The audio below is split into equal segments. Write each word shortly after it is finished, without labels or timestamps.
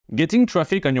Getting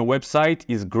traffic on your website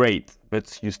is great,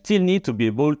 but you still need to be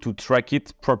able to track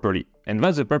it properly. And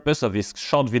that's the purpose of this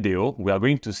short video. We are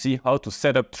going to see how to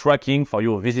set up tracking for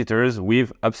your visitors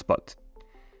with HubSpot.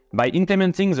 By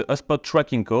implementing the HubSpot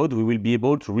tracking code, we will be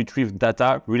able to retrieve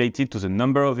data related to the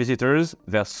number of visitors,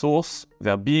 their source,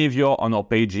 their behavior on our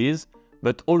pages,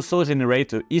 but also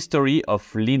generate a history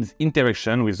of leads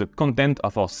interaction with the content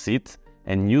of our site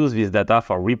and use this data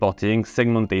for reporting,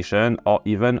 segmentation, or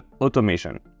even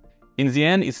automation. In the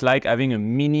end, it's like having a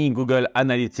mini Google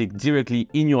Analytics directly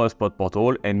in your HubSpot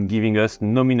portal and giving us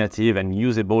nominative and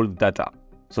usable data.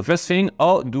 So first thing,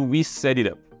 how do we set it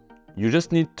up? You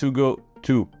just need to go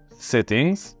to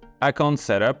Settings, Account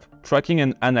Setup, Tracking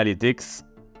and Analytics,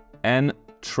 and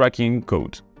Tracking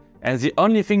Code. And the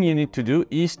only thing you need to do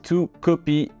is to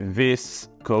copy this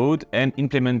code and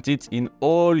implement it in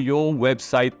all your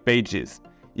website pages.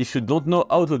 If you don't know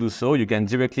how to do so, you can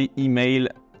directly email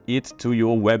it to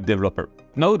your web developer.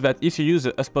 Note that if you use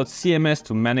the HubSpot CMS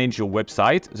to manage your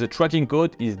website, the tracking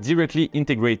code is directly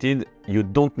integrated. You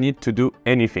don't need to do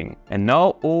anything. And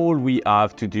now all we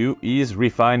have to do is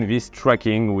refine this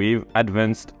tracking with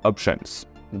advanced options.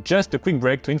 Just a quick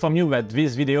break to inform you that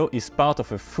this video is part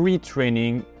of a free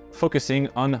training focusing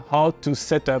on how to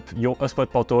set up your HubSpot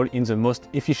portal in the most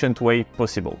efficient way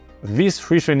possible. This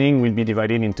free training will be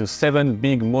divided into 7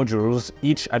 big modules,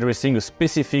 each addressing a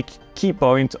specific key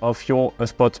point of your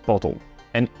HubSpot portal.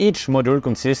 And each module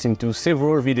consists into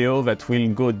several videos that will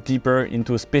go deeper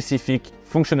into a specific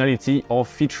functionality or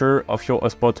feature of your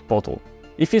HubSpot portal.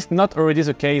 If it's not already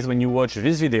the case when you watch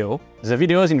this video, the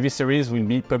videos in this series will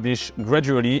be published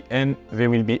gradually and they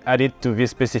will be added to this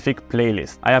specific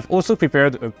playlist. I have also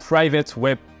prepared a private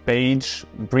web page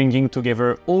bringing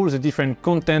together all the different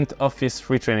content of this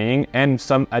free training and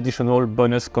some additional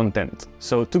bonus content.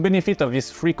 So to benefit of this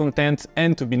free content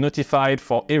and to be notified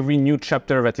for every new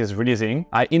chapter that is releasing,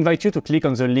 I invite you to click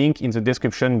on the link in the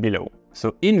description below.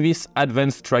 So in this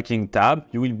advanced tracking tab,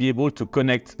 you will be able to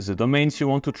connect the domains you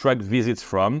want to track visits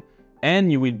from,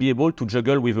 and you will be able to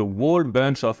juggle with a whole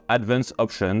bunch of advanced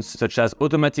options, such as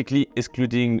automatically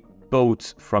excluding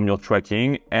bots from your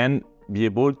tracking and be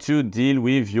able to deal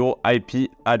with your IP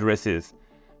addresses.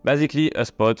 Basically,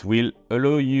 HubSpot will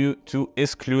allow you to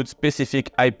exclude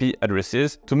specific IP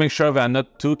addresses to make sure they are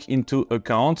not took into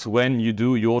account when you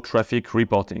do your traffic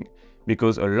reporting.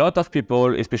 Because a lot of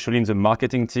people, especially in the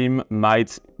marketing team,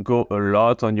 might go a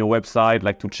lot on your website,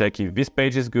 like to check if this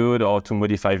page is good or to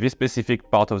modify this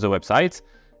specific part of the website,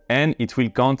 and it will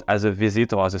count as a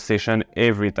visit or as a session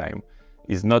every time.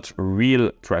 It's not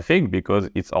real traffic because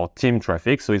it's our team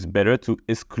traffic, so it's better to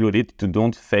exclude it to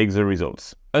don't fake the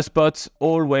results. HubSpot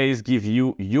always give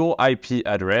you your IP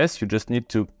address. You just need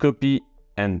to copy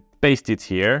and paste it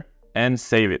here and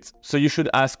save it. So you should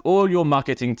ask all your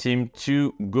marketing team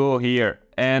to go here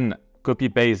and copy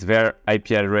paste their IP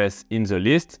address in the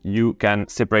list. You can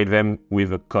separate them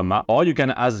with a comma, or you can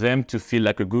ask them to fill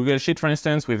like a Google Sheet, for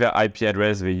instance, with their IP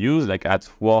address they use, like at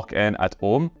work and at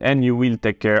home, and you will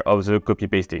take care of the copy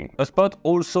pasting. HubSpot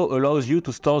also allows you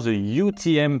to store the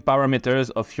UTM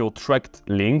parameters of your tracked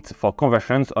links for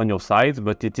conversions on your site,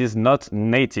 but it is not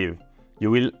native. You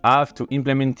will have to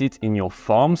implement it in your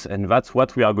forms, and that's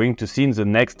what we are going to see in the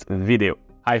next video.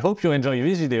 I hope you enjoy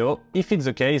this video. If it's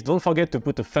the case, don't forget to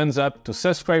put a thumbs up, to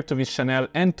subscribe to this channel,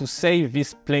 and to save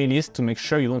this playlist to make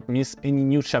sure you don't miss any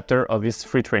new chapter of this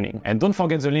free training. And don't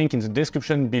forget the link in the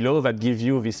description below that gives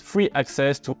you this free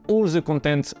access to all the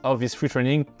content of this free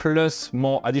training, plus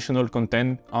more additional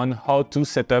content on how to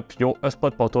set up your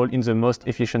HubSpot portal in the most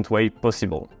efficient way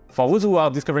possible. For those who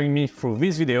are discovering me through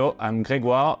this video, I'm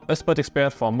Grégoire, HubSpot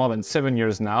expert for more than 7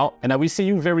 years now, and I will see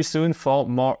you very soon for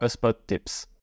more HubSpot tips.